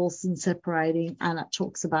about divorce and separating, and it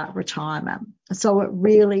talks about retirement. So it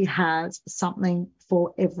really has something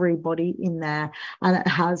for everybody in there, and it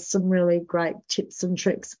has some really great tips and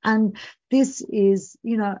tricks. And this is,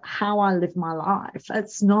 how I live my life.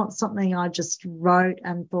 It's not something I just wrote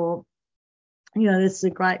and thought, this is a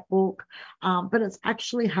great book, but it's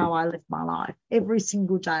actually how I live my life every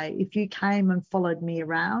single day. If you came and followed me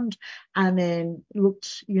around and then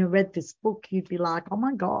looked, read this book, you'd be like, oh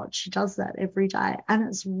my God, she does that every day. And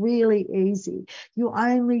it's really easy. You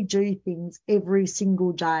only do things every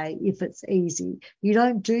single day if it's easy. You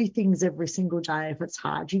don't do things every single day if it's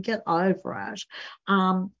hard. You get over it.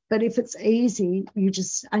 But if it's easy,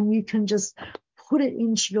 you can just put it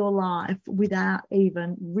into your life without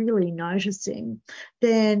even really noticing,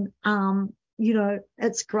 then,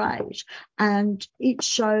 it's great. And it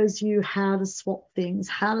shows you how to swap things,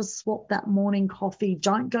 how to swap that morning coffee.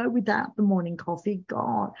 Don't go without the morning coffee.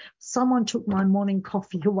 God, someone took my morning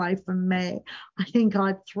coffee away from me. I think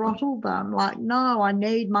I'd throttle them. Like, no, I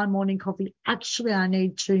need my morning coffee. Actually, I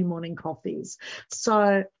need 2 morning coffees.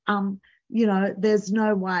 So, there's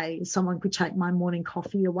no way someone could take my morning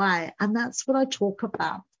coffee away. And that's what I talk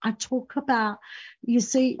about. I talk about,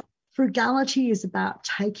 frugality is about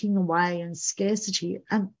taking away and scarcity.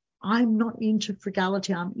 And I'm not into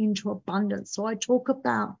frugality. I'm into abundance. So I talk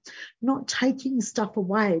about not taking stuff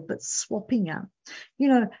away, but swapping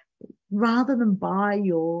it. Rather than buy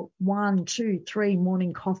your 1, 2, 3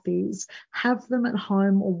 morning coffees, have them at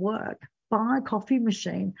home or work. Buy a coffee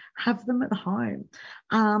machine, have them at home.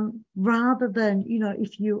 Rather than,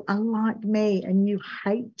 if you are like me and you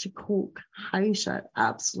hate to cook, hate it,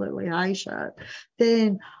 absolutely hate it,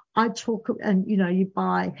 then I talk, and, you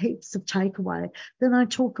buy heaps of takeaway, then I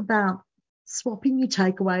talk about swapping your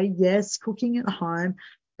takeaway, yes, cooking at home,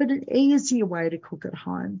 but an easier way to cook at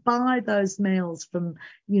home. Buy those meals from,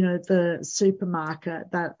 the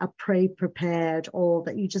supermarket that are pre-prepared or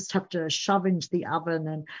that you just have to shove into the oven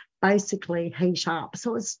and basically heat up.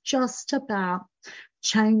 So it's just about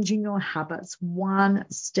changing your habits one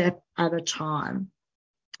step at a time.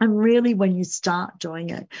 And really, when you start doing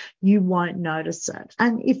it, you won't notice it.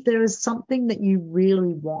 And if there is something that you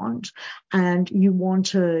really want and you want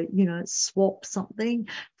to, swap something,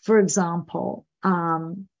 for example,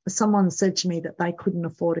 someone said to me that they couldn't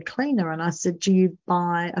afford a cleaner. And I said, do you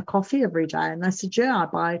buy a coffee every day? And they said, yeah, I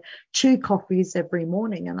buy 2 coffees every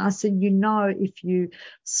morning. And I said, if you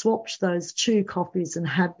swapped those 2 coffees and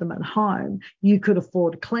had them at home, you could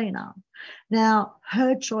afford a cleaner. Now,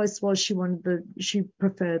 her choice was she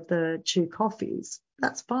preferred the 2 coffees.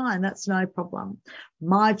 That's fine. That's no problem.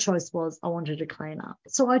 My choice was I wanted a cleaner.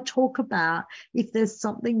 So I talk about if there's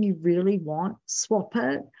something you really want, swap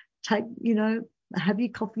it, have your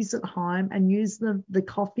coffees at home and use the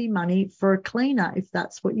coffee money for a cleaner if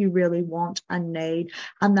that's what you really want and need,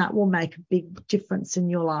 and that will make a big difference in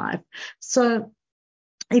your life. So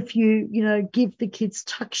if you, give the kids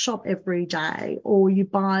tuck shop every day or you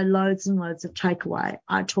buy loads and loads of takeaway,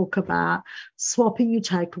 I talk about swapping your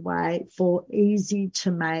takeaway for easy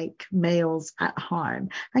to make meals at home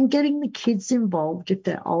and getting the kids involved if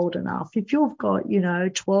they're old enough. If you've got,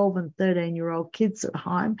 12 and 13-year-old kids at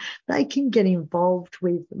home, they can get involved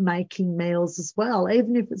with making meals as well,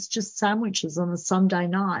 even if it's just sandwiches on a Sunday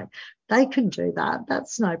night. They can do that.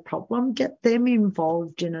 That's no problem. Get them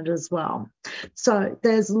involved in it as well. So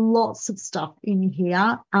there's lots of stuff in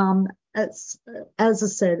here. it's, as I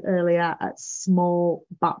said earlier, it's small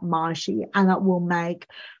but mighty, and it will make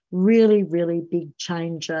really, really big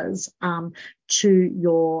changes to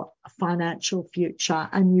your financial future,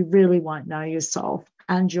 and you really won't know yourself,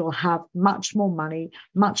 and you'll have much more money,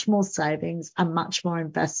 much more savings, and much more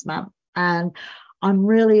investment. And I'm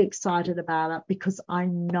really excited about it because I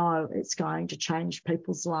know it's going to change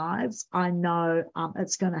people's lives. I know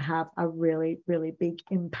it's going to have a really, really big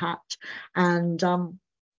impact. And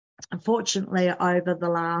unfortunately, over the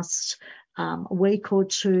last week or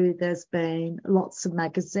two, there's been lots of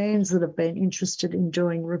magazines that have been interested in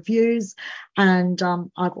doing reviews. And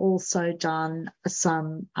I've also done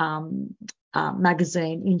some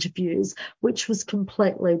magazine interviews, which was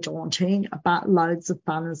completely daunting, but loads of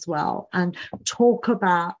fun as well. And talk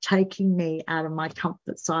about taking me out of my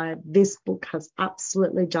comfort zone. This book has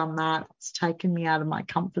absolutely done that. It's taken me out of my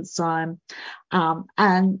comfort zone.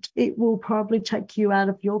 And it will probably take you out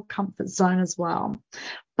of your comfort zone as well.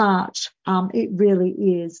 But it really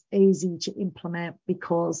is easy to implement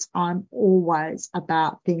because I'm always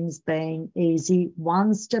about things being easy,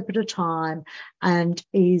 one step at a time, and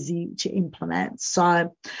easy to implement.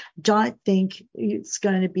 So don't think it's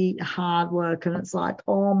going to be hard work and it's like,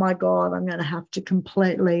 oh my God, I'm going to have to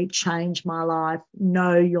completely change my life.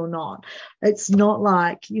 No, you're not. It's not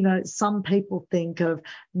like, some people think of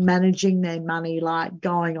managing their money like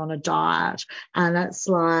going on a diet, and it's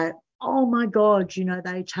like, oh my God,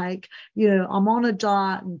 they take, I'm on a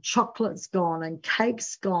diet and chocolate's gone and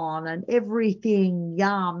cake's gone and everything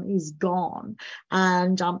yum is gone.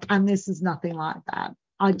 And this is nothing like that.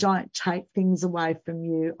 I don't take things away from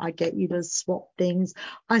you. I get you to swap things.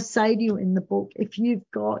 I say to you in the book, if you've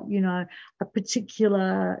got, a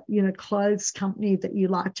particular, clothes company that you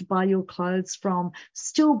like to buy your clothes from,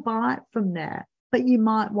 still buy it from there. But you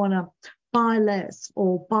might want to buy less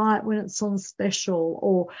or buy it when it's on special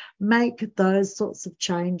or make those sorts of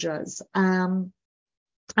changes. And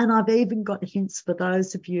I've even got hints for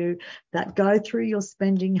those of you that go through your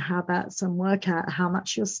spending habits and work out how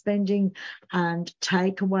much you're spending and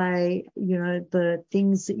take away, the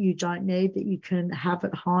things that you don't need that you can have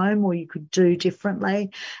at home or you could do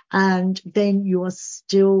differently. And then you're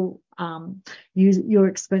still, your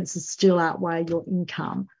expenses still outweigh your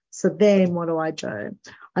income. So then what do?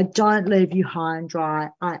 I don't leave you high and dry.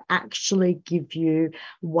 I actually give you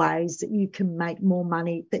ways that you can make more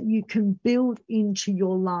money, that you can build into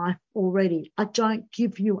your life already. I don't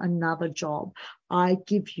give you another job. I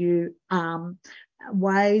give you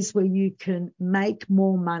ways where you can make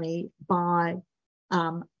more money by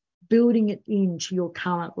building it into your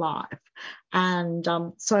current life. And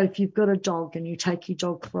so if you've got a dog and you take your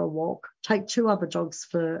dog for a walk, take 2 other dogs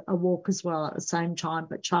for a walk as well at the same time,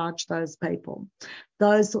 but charge those people.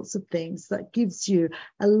 Those sorts of things that gives you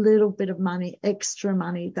a little bit of money, extra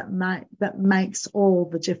money that makes all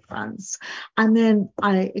the difference. And then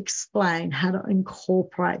I explain how to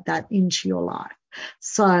incorporate that into your life.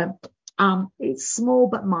 So it's small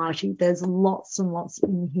but mighty. There's lots and lots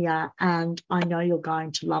in here, and I know you're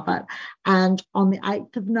going to love it. And on the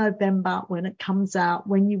 8th of November, when it comes out,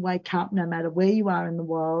 when you wake up, no matter where you are in the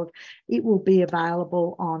world, it will be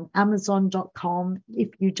available on Amazon.com if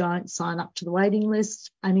you don't sign up to the waiting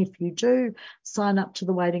list. And if you do, sign up to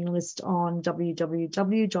the waiting list on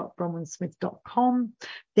www.bronwynsmith.com,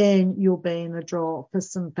 then you'll be in the draw for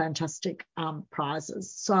some fantastic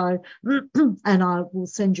prizes. So, and I will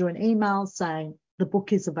send you an email saying the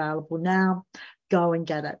book is available now. Go and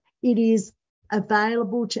get it. It is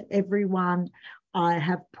available to everyone. I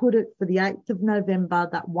have put it for the 8th of November,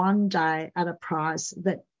 that one day, at a price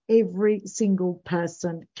that every single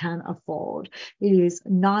person can afford. It is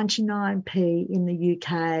 99p in the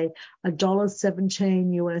UK,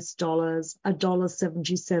 $1.17 US dollars,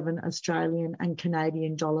 $1.77 Australian and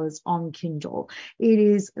Canadian dollars on Kindle. It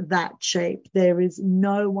is that cheap. There is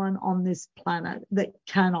no one on this planet that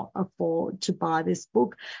cannot afford to buy this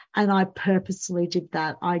book. And I purposely did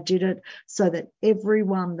that. I did it so that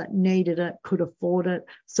everyone that needed it could afford it,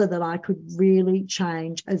 so that I could really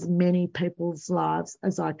change as many people's lives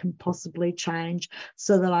as I can possibly change,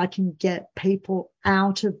 so that I can get people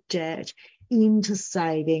out of debt, into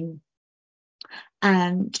saving,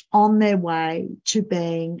 and on their way to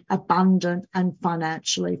being abundant and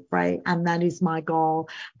financially free. And that is my goal,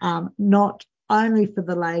 not only for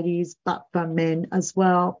the ladies, but for men as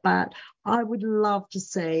well. But I would love to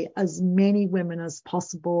see as many women as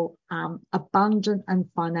possible abundant and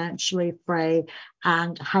financially free,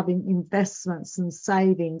 and having investments and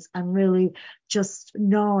savings, and really just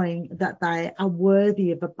knowing that they are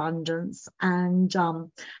worthy of abundance, and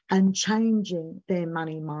changing their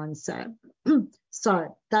money mindset.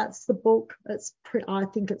 So that's the book. I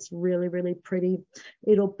think it's really, really pretty.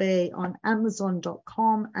 It'll be on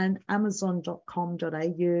Amazon.com and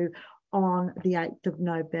Amazon.com.au on the 8th of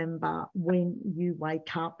November when you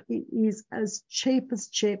wake up. It is as cheap as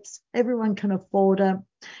chips. Everyone can afford it.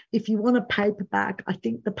 If you want a paperback, I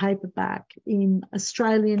think the paperback in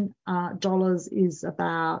Australian dollars is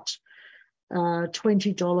about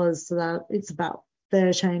 $20. So that it's about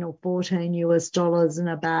 13 or 14 US dollars and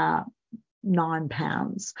about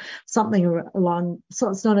 £9, something along. So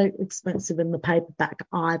it's not expensive in the paperback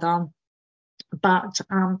either. But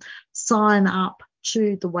sign up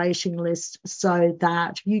to the waiting list so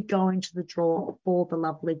that you go into the draw for the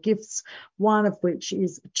lovely gifts, one of which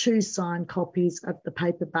is 2 signed copies of the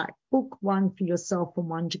paperback book, one for yourself and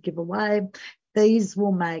one to give away. These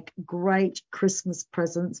will make great Christmas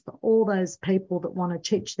presents for all those people that want to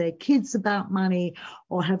teach their kids about money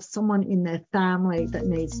or have someone in their family that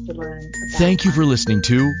needs to learn about Thank you money. for listening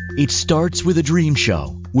to It Starts With a Dream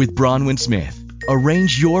Show with Bronwyn Smith.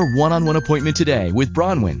 Arrange your one-on-one appointment today with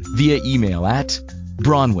Bronwyn via email at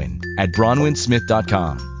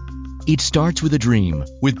bronwyn@bronwynsmith.com. It Starts With a Dream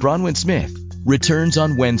with Bronwyn Smith returns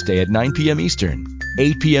on Wednesday at 9 p.m. Eastern,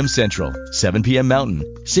 8 p.m. Central, 7 p.m.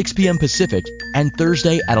 Mountain, 6 p.m. Pacific, and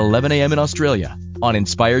Thursday at 11 a.m. in Australia on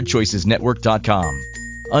InspiredChoicesNetwork.com.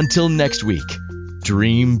 Until next week,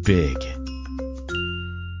 dream big.